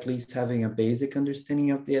board, or at least having a basic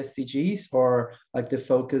understanding of the SDGs, or like the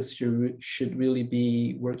focus should really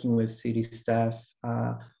be working with city staff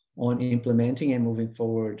on implementing and moving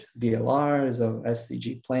forward VLRs of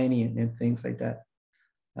SDG planning and things like that.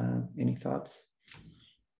 Any thoughts?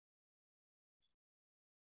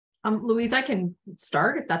 Louise, I can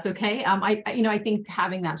start if that's okay. I think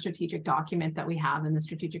having that strategic document that we have in the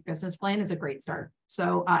strategic business plan is a great start.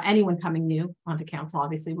 So anyone coming new onto council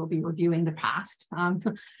obviously will be reviewing the past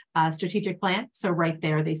strategic plan. So right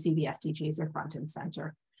there, they see the SDGs are front and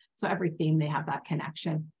center. So every theme, they have that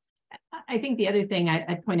connection. I think the other thing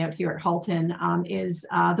I'd point out here at Halton is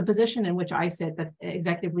the position in which I sit, that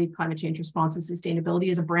Executive Lead Climate Change Response and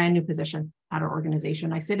Sustainability, is a brand new position at our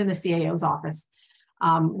organization. I sit in the CAO's office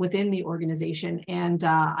within the organization. And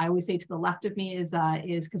I always say to the left of me is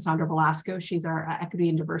Cassandra Velasco. She's our Equity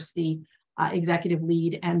and Diversity Executive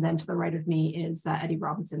Lead. And then to the right of me is Eddie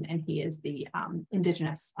Robinson, and he is the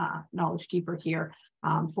Indigenous Knowledge Keeper here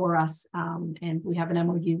for us. And we have an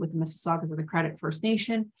MOU with the Mississaugas of the Credit First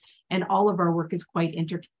Nation. And all of our work is quite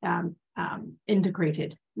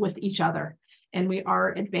integrated with each other. And we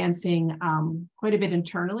are advancing quite a bit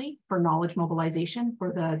internally for knowledge mobilization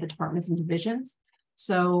for the departments and divisions.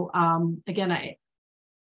 So again, I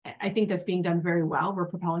think that's being done very well. We're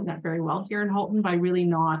propelling that very well here in Halton by really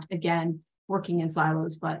not, again, working in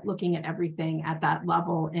silos, but looking at everything at that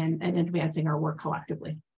level and advancing our work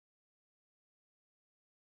collectively.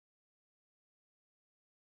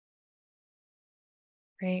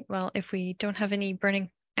 Great. Well, if we don't have any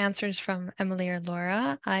burning answers from Emily or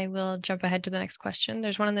Laura, I will jump ahead to the next question.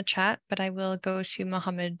 There's one in the chat, but I will go to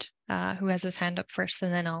Mohammed, who has his hand up first,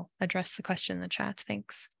 and then I'll address the question in the chat.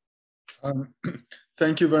 Thanks.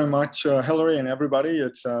 Thank you very much, Hillary and everybody.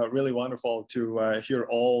 It's really wonderful to hear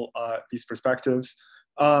all these perspectives.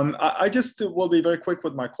 I just will be very quick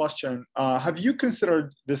with my question. Have you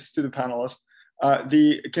considered this to the panelists,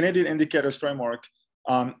 the Canadian Indicators Framework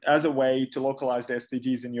as a way to localize the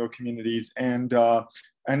SDGs in your communities? And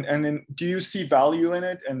then do you see value in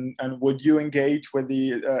it? And would you engage with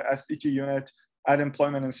the SDG unit at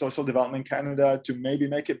Employment and Social Development Canada to maybe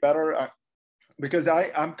make it better? Because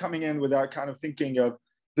I'm coming in with that kind of thinking of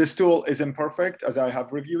This tool is imperfect as I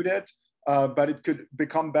have reviewed it, but it could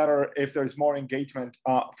become better if there's more engagement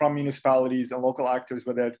from municipalities and local actors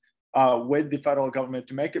with it, with the federal government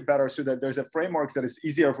to make it better so that there's a framework that is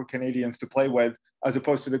easier for Canadians to play with as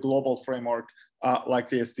opposed to the global framework like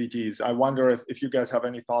the SDGs. I wonder if you guys have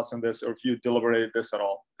any thoughts on this or if you deliberated this at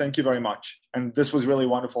all. Thank you very much. And this was really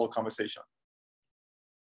wonderful conversation.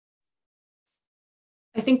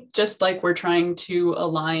 I think just like we're trying to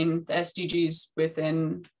align the SDGs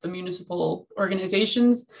within the municipal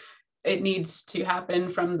organizations, it needs to happen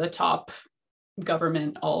from the top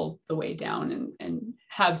government all the way down and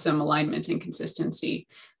have some alignment and consistency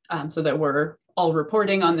so that we're all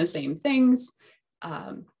reporting on the same things.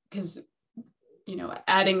 Because, you know,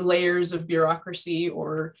 adding layers of bureaucracy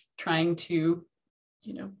or trying to,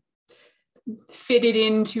 you know, fit it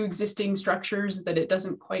into existing structures that it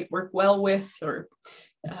doesn't quite work well with, or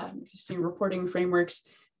existing reporting frameworks,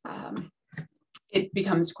 it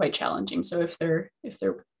becomes quite challenging. So if there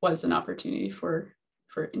was an opportunity for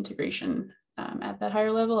integration at that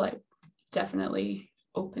higher level, I'm definitely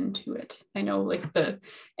open to it. I know like the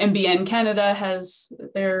MBN Canada has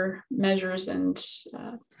their measures, and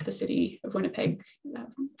the city of Winnipeg,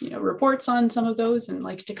 you know, reports on some of those and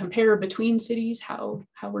likes to compare between cities how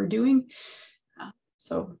we're doing.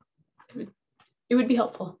 So it would be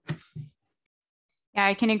helpful. Yeah,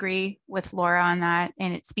 I can agree with Laura on that.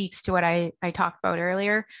 And it speaks to what I talked about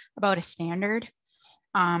earlier about a standard.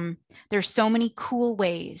 There's so many cool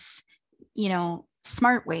ways, you know,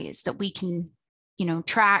 smart ways that we can, you know,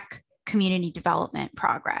 track community development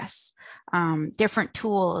progress. Different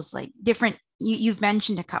tools, like different, you've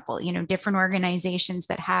mentioned a couple, you know, different organizations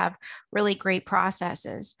that have really great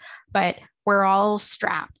processes, but we're all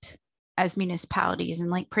strapped as municipalities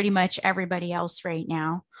and like pretty much everybody else right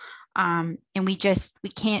now. And we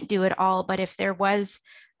can't do it all. But if there was,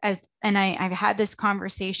 I've had this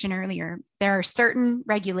conversation earlier, there are certain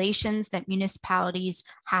regulations that municipalities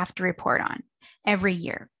have to report on every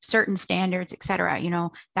year, certain standards, et cetera. You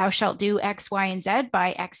know, thou shalt do X, Y, and Z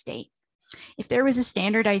by X date. If there was a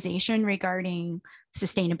standardization regarding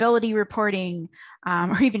sustainability reporting,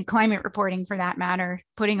 or even climate reporting for that matter,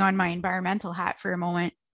 putting on my environmental hat for a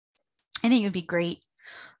moment, I think it would be great.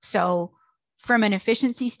 So from an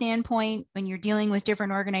efficiency standpoint, when you're dealing with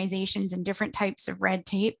different organizations and different types of red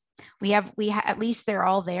tape, we have at least they're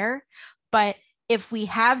all there. But if we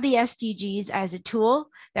have the SDGs as a tool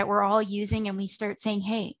that we're all using and we start saying,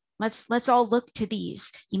 hey, let's all look to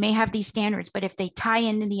these. You may have these standards, but if they tie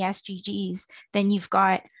into the SDGs, then you've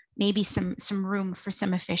got maybe some room for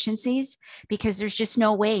some efficiencies, because there's just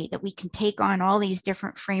no way that we can take on all these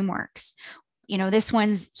different frameworks. You know, this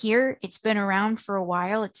one's here, it's been around for a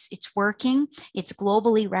while, it's working, it's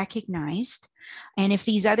globally recognized. And if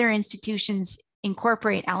these other institutions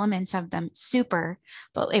incorporate elements of them, super.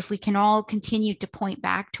 But if we can all continue to point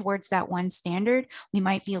back towards that one standard, we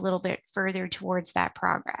might be a little bit further towards that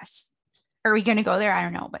progress. Are we going to go there? I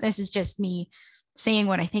don't know, but this is just me saying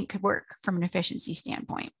what I think could work from an efficiency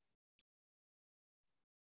standpoint.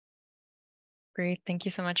 Great. Thank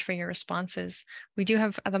you so much for your responses. We do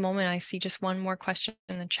have, at the moment, I see just one more question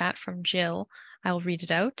in the chat from Jill. I'll read it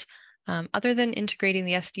out. Other than integrating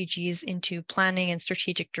the SDGs into planning and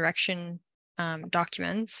strategic direction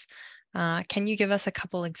documents, can you give us a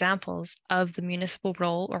couple examples of the municipal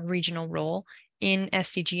role or regional role in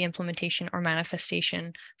SDG implementation or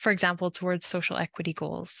manifestation, for example, towards social equity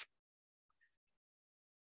goals?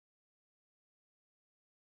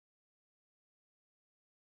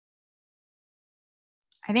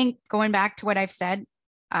 I think going back to what I've said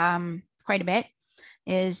quite a bit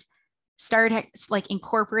is start like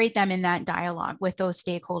incorporate them in that dialogue with those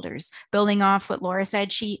stakeholders. Building off what Laura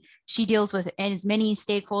said, she deals with as many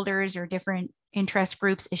stakeholders or different interest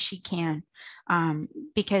groups as she can,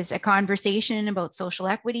 because a conversation about social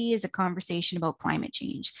equity is a conversation about climate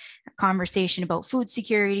change. A conversation about food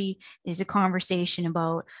security is a conversation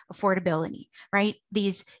about affordability, right?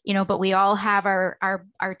 These, you know, but we all have our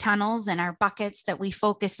tunnels and our buckets that we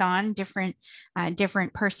focus on, different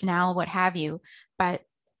personnel, what have you, but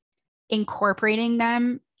incorporating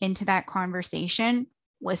them into that conversation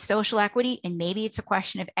with social equity, and maybe it's a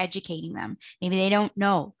question of educating them. Maybe they don't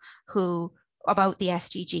know about the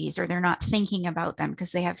SDGs, or they're not thinking about them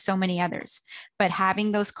because they have so many others. But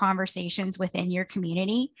having those conversations within your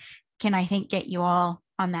community can, I think, get you all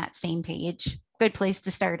on that same page. Good place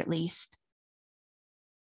to start, at least.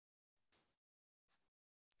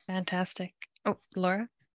 Fantastic. Oh, Laura?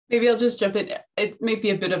 Maybe I'll just jump in. It may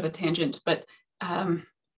be a bit of a tangent, but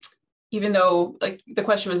even though like the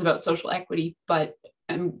question was about social equity, but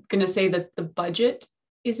I'm going to say that the budget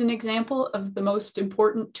is an example of the most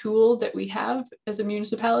important tool that we have as a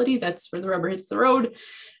municipality. That's where the rubber hits the road.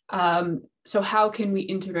 So how can we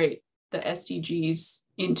integrate the SDGs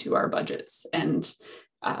into our budgets? And,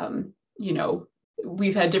 you know,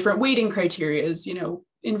 we've had different weighting criterias, you know,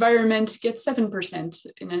 environment gets 7%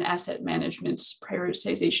 in an asset management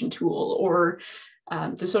prioritization tool, or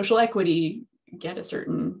the social equity get a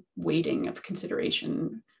certain weighting of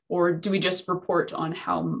consideration, or do we just report on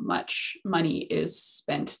how much money is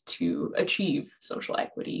spent to achieve social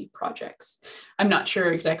equity projects? I'm not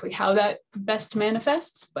sure exactly how that best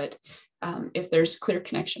manifests, but if there's clear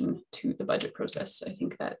connection to the budget process, I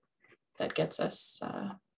think that gets us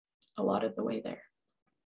a lot of the way there.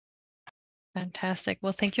 Fantastic.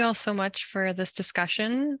 Well, thank you all so much for this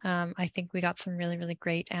discussion. I think we got some really, really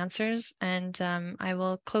great answers, and I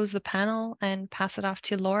will close the panel and pass it off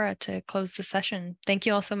to Laura to close the session. Thank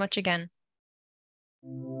you all so much again.